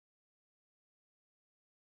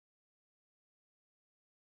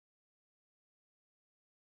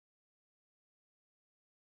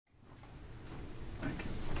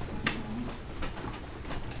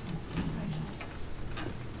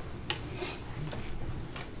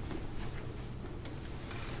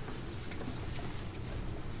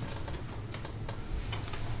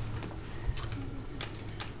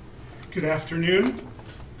Good afternoon.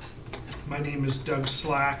 My name is Doug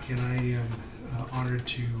Slack, and I am honored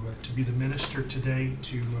to be the minister today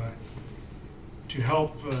to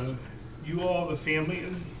help you all, the family,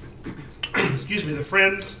 and the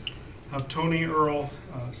friends of Tony Earl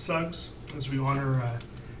Suggs, as we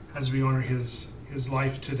honor his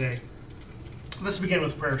life today. Let's begin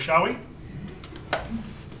with prayer, shall we?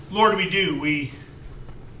 Lord, we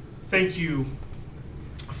thank you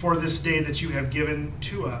for this day that you have given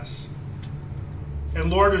to us. And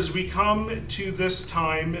Lord, as we come to this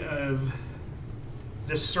time of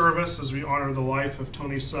this service, as we honor the life of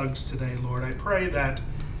Tony Suggs today, Lord, I pray that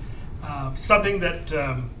something that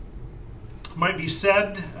might be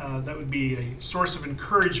said that would be a source of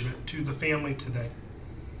encouragement to the family today.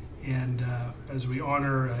 And as we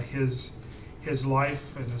honor his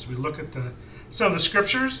life, and as we look at some of the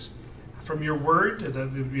scriptures from your word, that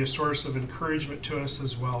it would be a source of encouragement to us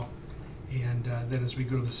as well. And then as we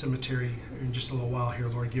go to the cemetery in just a little while here,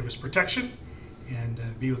 Lord, give us protection and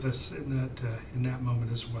be with us in that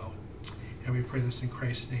moment as well. And we pray this in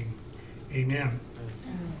Christ's name. Amen.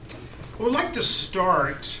 I would like to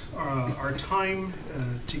start our time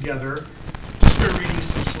together just by reading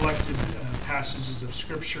some selected passages of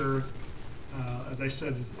Scripture, as I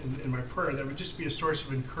said in my prayer, that would just be a source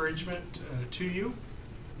of encouragement to you.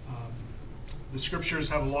 The Scriptures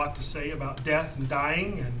have a lot to say about death and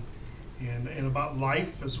dying and about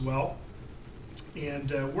life as well.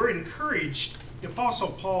 And we're encouraged, the Apostle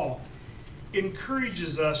Paul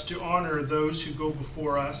encourages us to honor those who go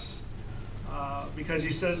before us because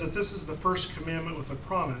he says that this is the first commandment with a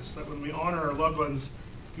promise, that when we honor our loved ones,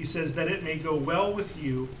 he says that it may go well with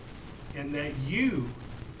you and that you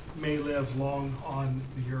may live long on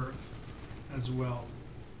the earth as well.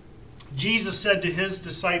 Jesus said to his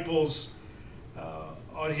disciples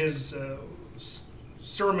on his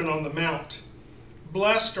Sermon on the Mount,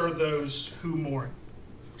 "Blessed are those who mourn,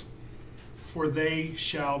 for they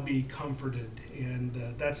shall be comforted."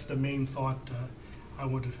 And that's the main thought I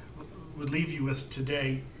would leave you with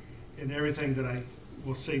today. And everything that I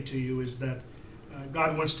will say to you is that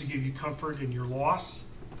God wants to give you comfort in your loss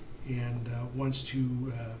and wants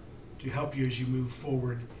to help you as you move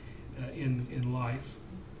forward in life.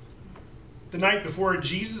 The night before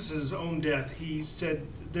Jesus' own death, he said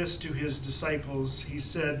this to his disciples. He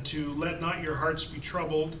said to, "Let not your hearts be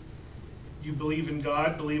troubled. You believe in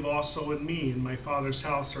God, believe also in me. In my Father's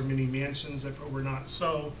house are many mansions. If it were not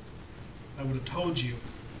so, I would have told you.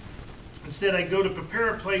 Instead, I go to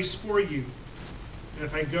prepare a place for you. And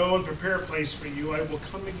if I go and prepare a place for you, I will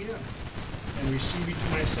come again and receive you to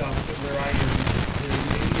myself, that where I am, there you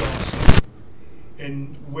may be also.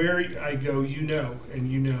 And where I go, you know, and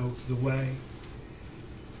you know the way."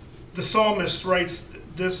 The psalmist writes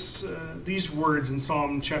these words in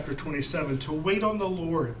Psalm chapter 27, "To wait on the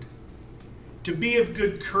Lord, to be of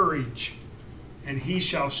good courage, and he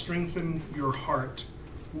shall strengthen your heart.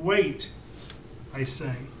 Wait, I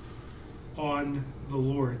say, on the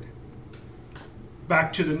Lord."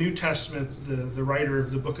 Back to the New Testament, the writer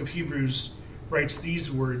of the book of Hebrews writes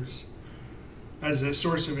these words as a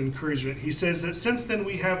source of encouragement. He says that since then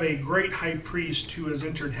we have a great high priest who has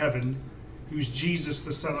entered heaven, who's Jesus,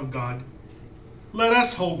 the Son of God, let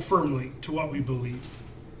us hold firmly to what we believe.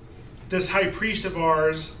 This high priest of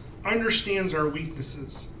ours understands our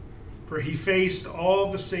weaknesses, for he faced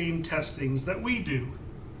all the same testings that we do,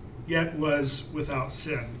 yet was without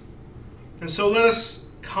sin. And so let us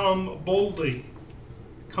come boldly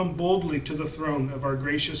to the throne of our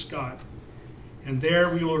gracious God. And there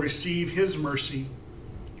we will receive his mercy,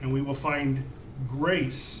 and we will find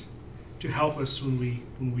grace to help us when we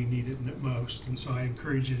need it most. And so I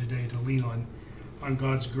encourage you today to lean on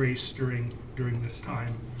God's grace during this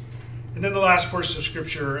time. And then the last portion of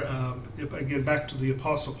Scripture, again, back to the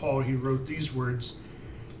Apostle Paul, he wrote these words,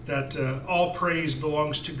 that all praise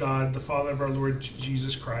belongs to God, the Father of our Lord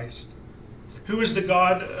Jesus Christ, who is the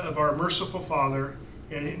God of our merciful Father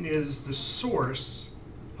and is the source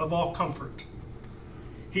of all comfort.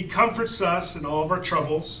 He comforts us in all of our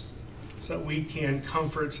troubles so that we can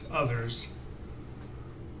comfort others.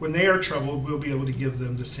 When they are troubled, we'll be able to give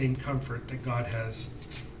them the same comfort that God has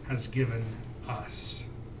given us.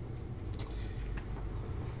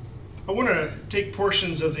 I want to take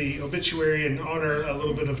portions of the obituary and honor a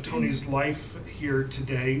little bit of Tony's life here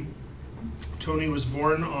today. Tony was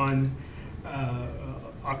born on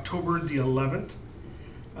October the 11th,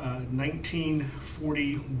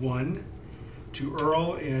 1941, to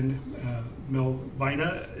Earl and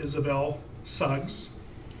Melvina Isabel Suggs.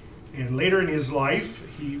 And later in his life,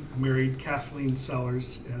 he married Kathleen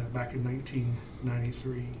Sellers back in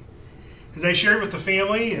 1993. As I shared with the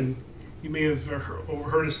family and You may have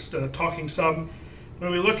overheard us talking some.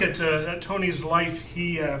 When we look at Tony's life,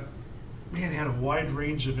 he had a wide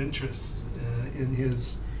range of interests in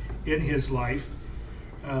his life.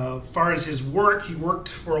 As far as his work, he worked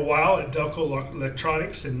for a while at Delco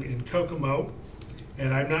Electronics in Kokomo,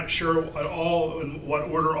 and I'm not sure in what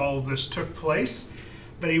order all of this took place,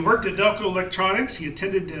 but he worked at Delco Electronics. He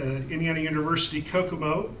attended Indiana University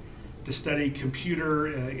Kokomo to study computer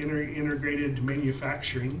integrated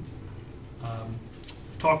manufacturing.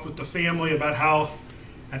 Talked with the family about how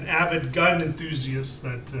an avid gun enthusiast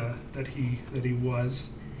that he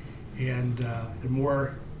was, and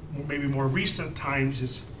in maybe more recent times,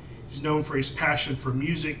 he's known for his passion for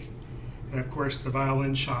music, and of course the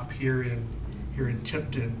violin shop here in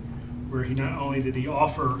Tipton, where he not only did he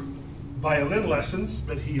offer violin lessons,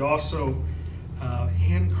 but he also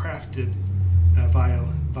handcrafted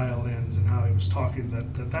violins, and how he was talking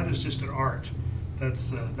that is just an art.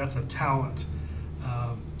 That's a talent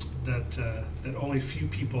that only few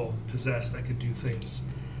people possess that can do things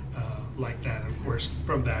like that. And of course,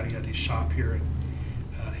 from that he had his shop here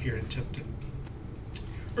in Tipton.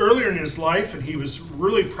 Earlier in his life, and he was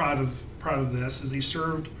really proud of this, as he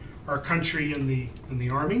served our country in the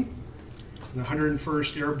Army, the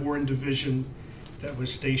 101st Airborne Division that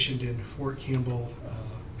was stationed in Fort Campbell,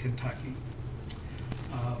 Kentucky.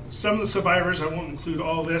 Some of the survivors, I won't include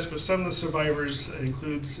all this, but some of the survivors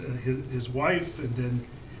include his wife, and then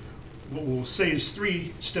what we'll say is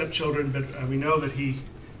 3 stepchildren, but we know that he,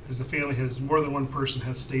 as the family has, more than one person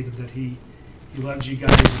has stated that he loves you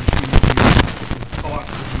guys and treated you and thought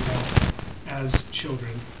of you all as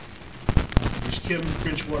children. There's Kim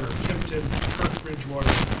Bridgewater, Kempton, Kirk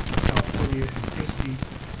Bridgewater, California, and Christy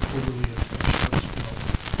Overly of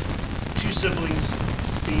Charlottesville. 2 siblings,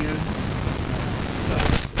 Stan,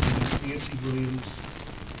 Suggs, and Nancy Williams,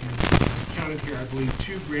 and counted here, I believe,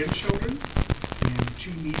 2 grandchildren, and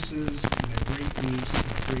 2 nieces, and a great niece, and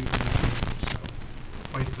a great nephew. So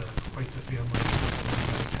quite the family that you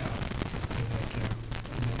guys have, and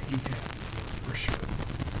that he had, for sure.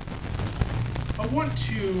 I want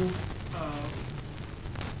to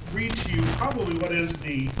read to you probably what is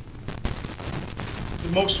the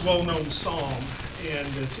most well-known psalm, and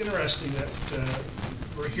it's interesting that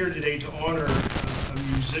we're here today to honor a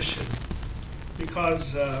musician,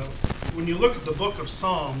 because when you look at the book of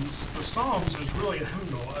Psalms, the Psalms is really a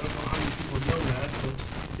hymnal. I don't know how many people know that,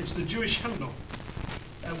 but it's the Jewish hymnal.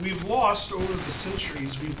 And we've lost, over the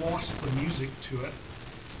centuries, we've lost the music to it,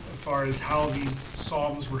 as far as how these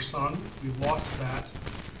psalms were sung. We've lost that.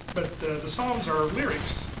 But the psalms are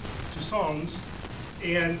lyrics to songs.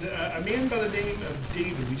 And a man by the name of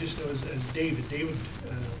David, we just know as David. David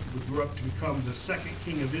would grow up to become the 2nd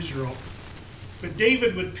king of Israel. But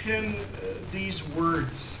David would pen these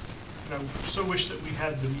words. And I so wish that we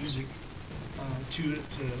had the music to it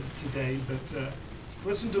today. But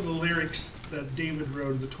listen to the lyrics that David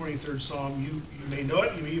wrote of the 23rd Psalm. You may know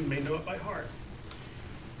it. You even may know it by heart.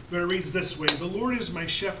 But it reads this way: "The Lord is my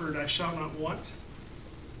shepherd, I shall not want.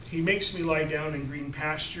 He makes me lie down in green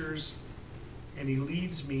pastures, and he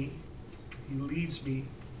leads me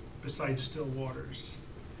beside still waters.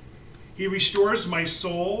 He restores my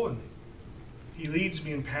soul, and he leads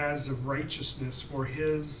me in paths of righteousness for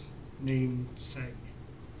his name's sake.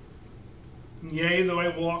 Yea, though I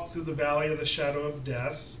walk through the valley of the shadow of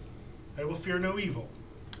death, I will fear no evil,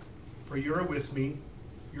 for you are with me.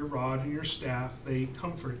 Your rod and your staff, they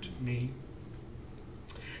comfort me.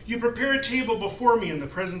 You prepare a table before me in the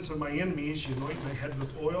presence of my enemies. You anoint my head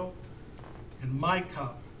with oil, and my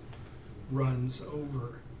cup runs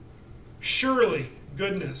over. Surely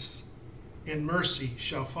goodness and mercy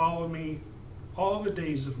shall follow me all the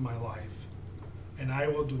days of my life, and I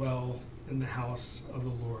will dwell in the house of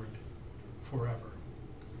the Lord forever."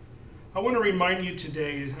 I want to remind you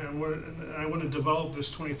today, and I want to develop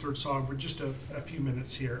this 23rd Psalm for just a few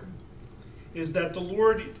minutes here, is that the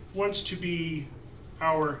Lord wants to be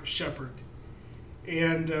our shepherd.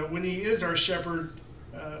 And when he is our shepherd,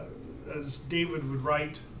 as David would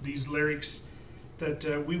write these lyrics,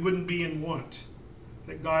 that we wouldn't be in want,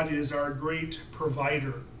 that God is our great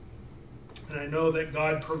provider. And I know that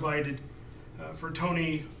God provided for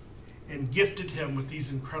Tony and gifted him with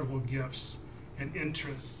these incredible gifts and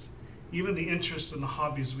interests. Even the interests and the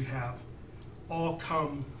hobbies we have all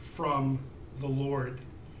come from the Lord.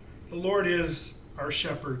 The Lord is our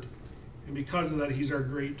shepherd, and because of that, he's our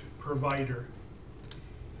great provider.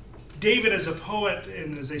 David, as a poet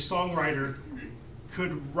and as a songwriter,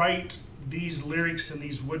 could write these lyrics and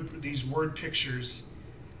these word pictures.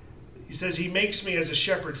 He says, he makes me as a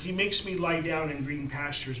shepherd. He makes me lie down in green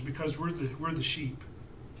pastures, because we're the sheep.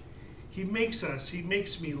 He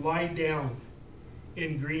makes me lie down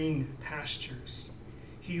in green pastures.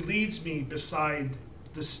 He leads me beside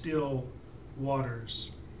the still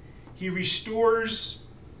waters. He restores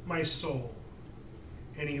my soul,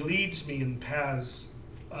 and he leads me in paths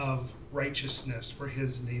of righteousness for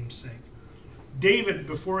his name's sake. David,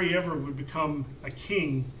 before he ever would become a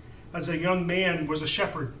king, as a young man was a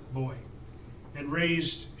shepherd boy and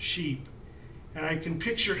raised sheep. And I can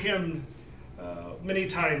picture him many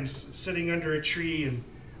times sitting under a tree and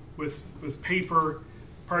with paper,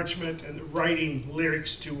 parchment, and writing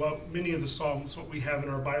lyrics to many of the Psalms, what we have in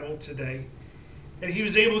our Bible today. And he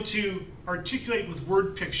was able to articulate with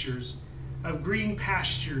word pictures of green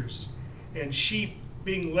pastures and sheep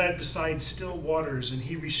being led beside still waters. And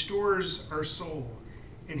he restores our soul,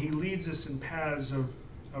 and he leads us in paths of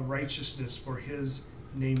righteousness for his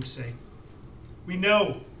name's sake. We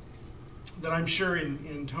know that, I'm sure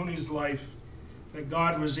in Tony's life, that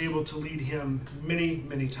God was able to lead him many,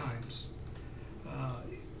 many times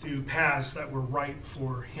through paths that were right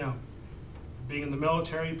for him. Being in the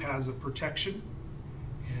military, paths of protection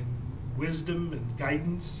and wisdom and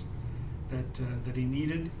guidance that he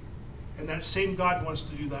needed. And that same God wants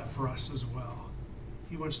to do that for us as well.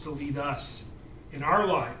 He wants to lead us in our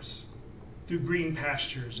lives through green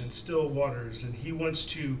pastures and still waters, and he wants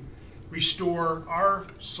to restore our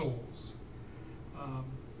souls,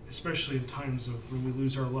 especially in times of when we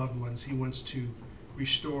lose our loved ones. He wants to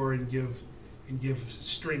restore and give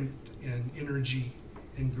strength and energy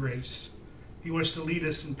and grace. He wants to lead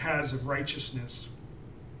us in paths of righteousness.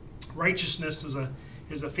 Righteousness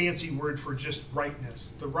is a fancy word for just rightness,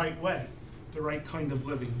 the right way, the right kind of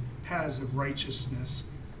living, paths of righteousness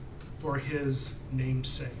for his name's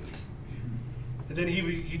sake. And then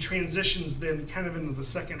he transitions then kind of into the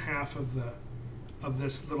second half of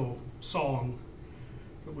this little song,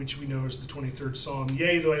 which we know is the 23rd Psalm.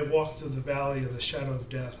 Yea, though I walk through the valley of the shadow of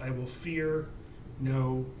death, I will fear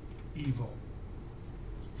no evil.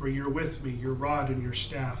 For you're with me, your rod and your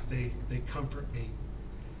staff, they comfort me.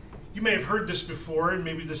 You may have heard this before, and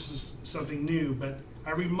maybe this is something new, but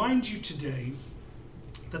I remind you today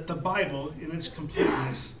that the Bible, in its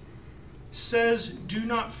completeness, says do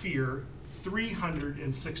not fear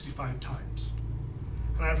 365 times.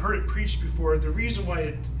 And I've heard it preached before. The reason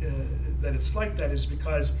why that it's like that is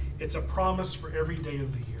because it's a promise for every day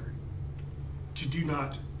of the year to do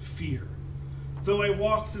not fear. Though I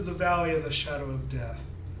walk through the valley of the shadow of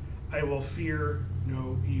death, I will fear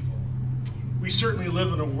no evil. We certainly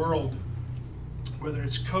live in a world, whether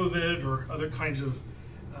it's COVID or other kinds of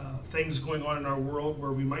things going on in our world,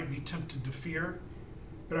 where we might be tempted to fear.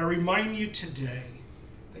 But I remind you today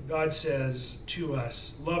that God says to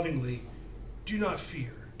us lovingly, do not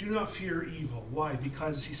fear. Do not fear evil. Why?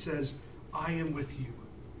 Because he says, I am with you.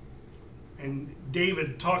 And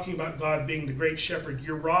David, talking about God being the great shepherd,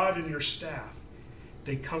 your rod and your staff,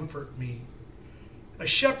 they comfort me. A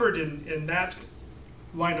shepherd in that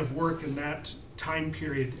line of work, in that time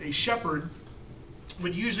period, a shepherd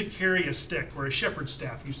would usually carry a stick or a shepherd's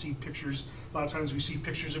staff. You see pictures, a lot of times we see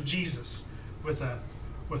pictures of Jesus with a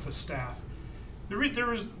staff.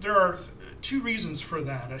 There are two reasons for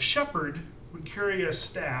that. A shepherd would carry a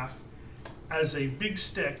staff as a big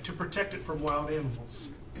stick to protect it from wild animals.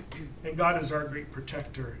 And God is our great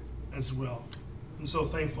protector as well. I'm so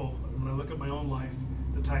thankful when I look at my own life,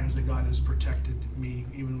 the times that God has protected me,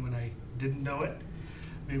 even when I didn't know it.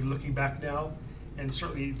 Maybe looking back now, and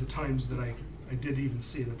certainly the times that I did even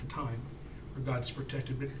see it at the time, where God's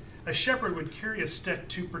protected. But a shepherd would carry a stick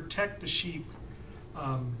to protect the sheep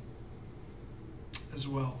as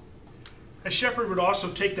well. A shepherd would also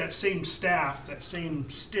take that same staff, that same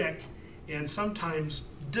stick, and sometimes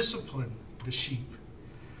discipline the sheep.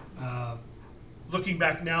 Looking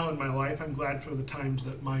back now in my life, I'm glad for the times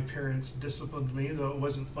that my parents disciplined me, though it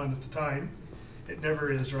wasn't fun at the time. It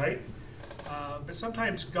never is, right? But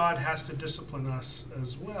sometimes God has to discipline us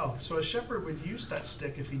as well. So a shepherd would use that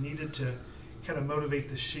stick if he needed to kind of motivate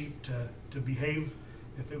the sheep to behave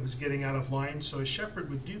if it was getting out of line. So a shepherd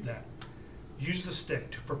would do that. Use the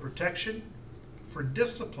stick for protection, for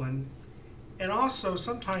discipline, and also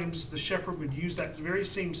sometimes the shepherd would use that very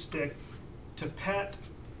same stick to pet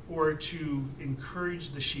or to encourage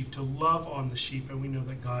the sheep, to love on the sheep, and we know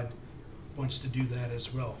that God wants to do that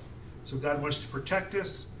as well. So God wants to protect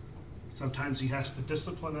us. Sometimes he has to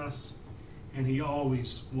discipline us, and he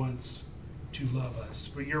always wants to love us.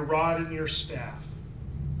 But your rod and your staff,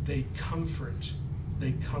 they comfort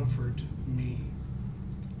me.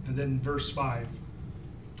 And then verse 5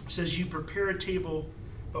 says, you prepare a table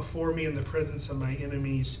before me in the presence of my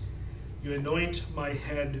enemies. You anoint my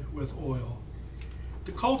head with oil.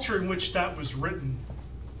 The culture in which that was written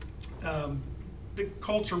the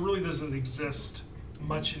culture really doesn't exist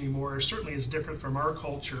much anymore. It certainly is different from our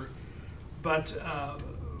culture. But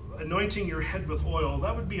anointing your head with oil,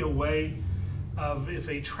 that would be a way of, if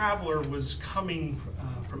a traveler was coming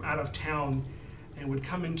from out of town and would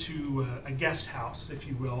come into a guest house, if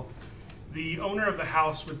you will, the owner of the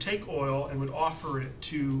house would take oil and would offer it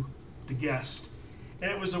to the guest. And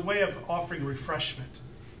it was a way of offering refreshment.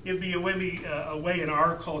 It would be a way in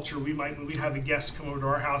our culture, when we have a guest come over to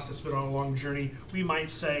our house that's been on a long journey, we might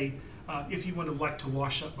say, if you would like to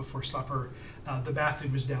wash up before supper, the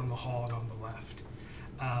bathroom is down the hall and on the left.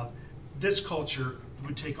 This culture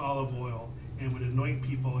would take olive oil and would anoint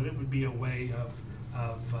people, and it would be a way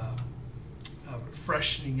of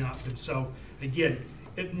freshening up. And so, again,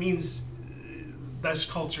 it means this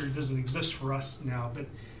culture doesn't exist for us now, but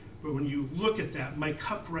when you look at that, my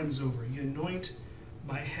cup runs over. You anoint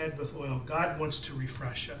my head with oil. God wants to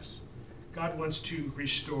refresh us. God wants to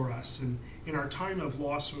restore us. And in our time of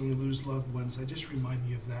loss, when we lose loved ones, I just remind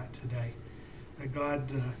you of that today. That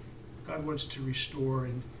God wants to restore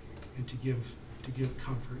and to give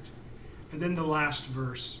comfort. And then the last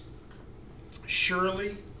verse.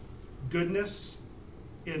 Surely goodness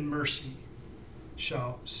and mercy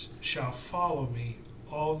shall follow me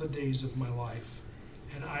all the days of my life,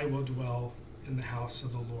 and I will dwell in the house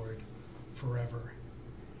of the Lord forever.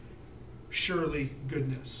 Surely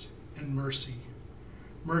goodness and mercy.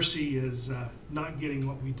 Mercy is not getting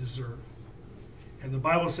what we deserve. And the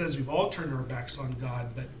Bible says we've all turned our backs on God,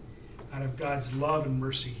 but out of God's love and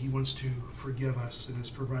mercy, he wants to forgive us and has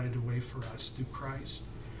provided a way for us through Christ.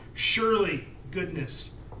 Surely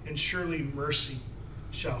goodness and surely mercy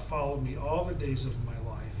shall follow me all the days of my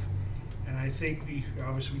life. And I think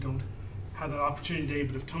obviously we don't have that opportunity today,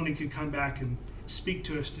 but if Tony could come back and speak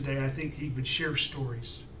to us today, I think he would share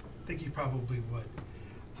stories. I think he probably would,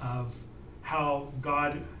 of how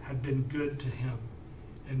God had been good to him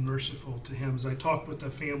and merciful to him. As I talked with the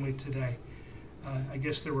family today, I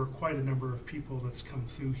guess there were quite a number of people that's come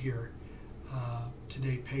through here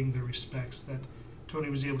today paying their respects that Tony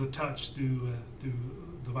was able to touch through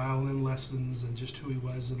the violin lessons and just who he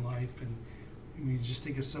was in life. And you just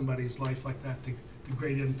think of somebody's life like that, the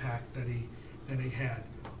great impact that he had.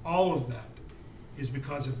 All of that is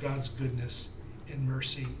because of God's goodness and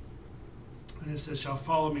mercy. And it says, shall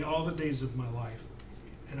follow me all the days of my life,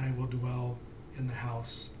 and I will dwell in the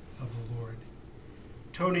house of the Lord.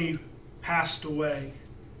 Tony passed away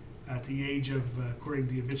at the age of, according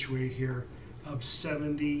to the obituary here, of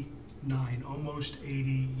 79, almost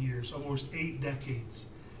 80 years, almost 8 decades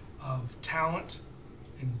of talent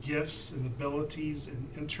and gifts and abilities and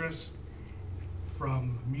interests,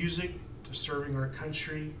 from music to serving our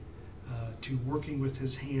country, to working with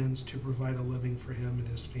his hands to provide a living for him and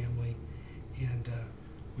his family. And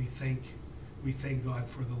we thank God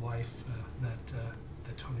for the life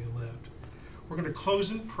that Tony lived. We're going to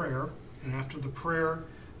close in prayer, and after the prayer,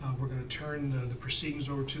 we're going to turn the proceedings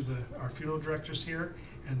over to our funeral directors here,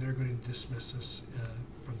 and they're going to dismiss us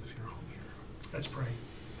from the funeral home here. Let's pray.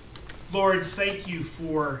 Lord, thank you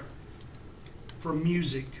for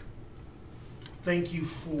music. Thank you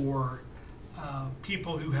for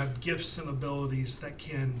people who have gifts and abilities that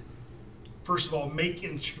can, first of all, make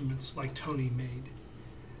instruments like Tony made.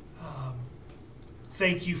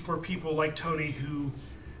 Thank you for people like Tony who,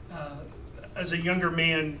 as a younger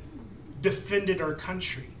man, defended our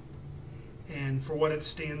country and for what it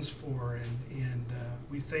stands for. And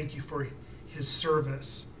we thank you for his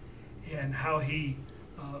service and how he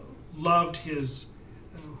loved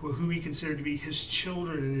who he considered to be his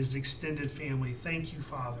children and his extended family. Thank you,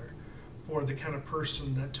 Father, for the kind of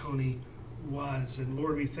person that Tony was. And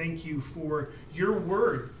Lord, we thank you for your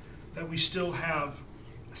word, that we still have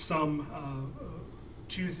some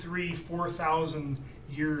 2,000, 3,000, 4,000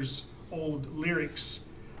 years old lyrics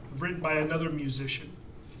written by another musician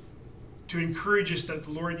to encourage us that,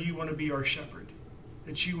 Lord, you want to be our shepherd,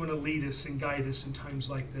 that you want to lead us and guide us in times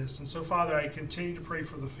like this. And so, Father, I continue to pray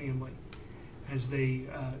for the family as they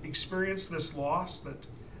experience this loss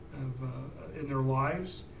in their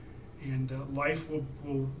lives. And life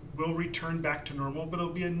will return back to normal, but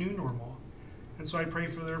it'll be a new normal. And so I pray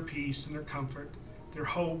for their peace and their comfort, their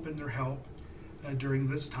hope and their help during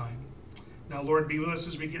this time. Now, Lord, be with us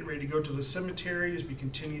as we get ready to go to the cemetery, as we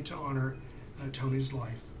continue to honor Tony's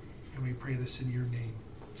life. And we pray this in your name.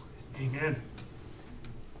 Amen.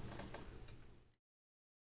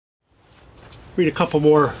 Read a couple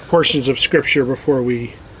more portions of Scripture before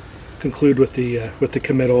we conclude with the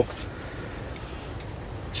committal.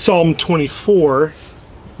 Psalm 24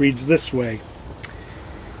 reads this way: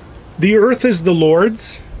 The earth is the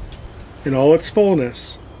Lord's and all its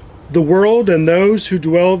fullness, the world and those who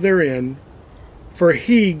dwell therein, for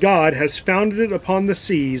he, God, has founded it upon the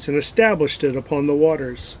seas and established it upon the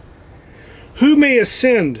waters. Who may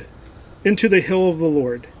ascend into the hill of the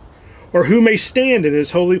Lord, or who may stand in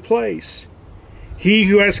his holy place? He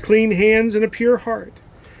who has clean hands and a pure heart,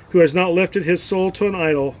 who has not lifted his soul to an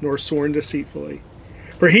idol, nor sworn deceitfully.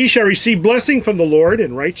 For he shall receive blessing from the Lord,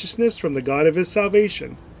 and righteousness from the God of his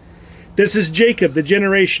salvation. This is Jacob, the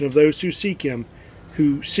generation of those who seek him,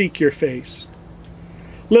 who seek your face.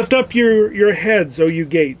 Lift up your heads, O you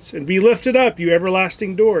gates, and be lifted up, you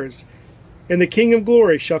everlasting doors, and the King of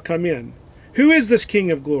glory shall come in. Who is this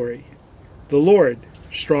King of glory? The Lord,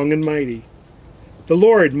 strong and mighty. The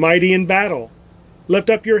Lord, mighty in battle. Lift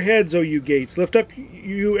up your heads, O you gates, lift up,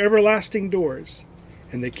 you everlasting doors,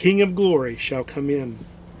 and the King of glory shall come in.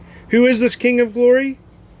 Who is this King of glory?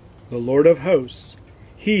 The Lord of hosts.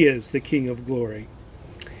 He is the King of glory.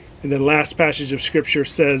 And then last passage of Scripture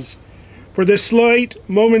says, for this slight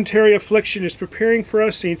momentary affliction is preparing for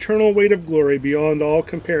us an eternal weight of glory beyond all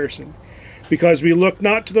comparison, because we look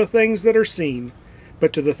not to the things that are seen,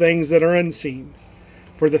 but to the things that are unseen.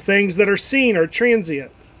 For the things that are seen are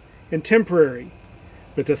transient and temporary,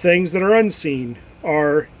 but the things that are unseen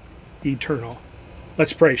are eternal.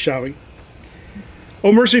 Let's pray, shall we?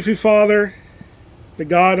 O merciful Father, the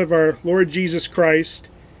God of our Lord Jesus Christ,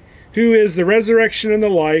 who is the resurrection and the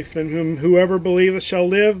life, in whom whoever believeth shall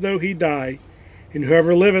live though he die, and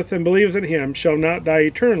whoever liveth and believeth in him shall not die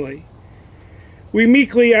eternally. We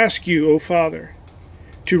meekly ask you, O Father,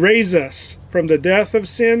 to raise us from the death of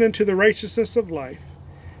sin into the righteousness of life,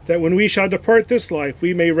 that when we shall depart this life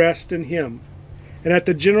we may rest in him, and at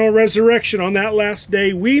the general resurrection on that last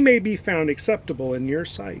day we may be found acceptable in your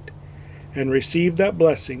sight, and receive that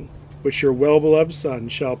blessing which your well-beloved Son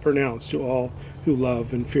shall pronounce to all who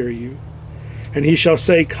love and fear you. And he shall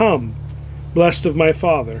say, come, blessed of my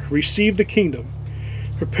Father, receive the kingdom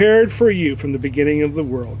prepared for you from the beginning of the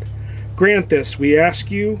world. Grant this, we ask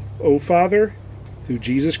you, O Father, through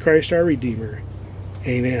Jesus Christ our Redeemer.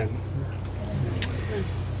 Amen.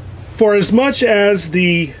 For as much as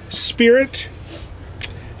the spirit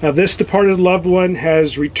of this departed loved one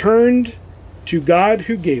has returned to God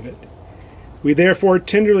who gave it, we therefore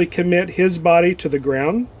tenderly commit his body to the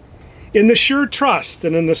ground, in the sure trust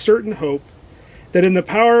and in the certain hope that in the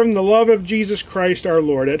power and the love of Jesus Christ our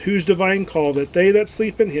Lord, at whose divine call that they that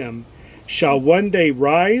sleep in him shall one day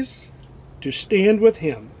rise to stand with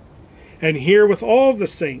him and hear with all the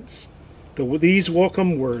saints these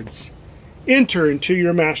welcome words, enter into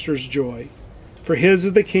your Master's joy, for his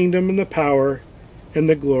is the kingdom and the power and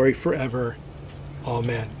the glory forever.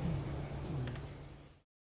 Amen.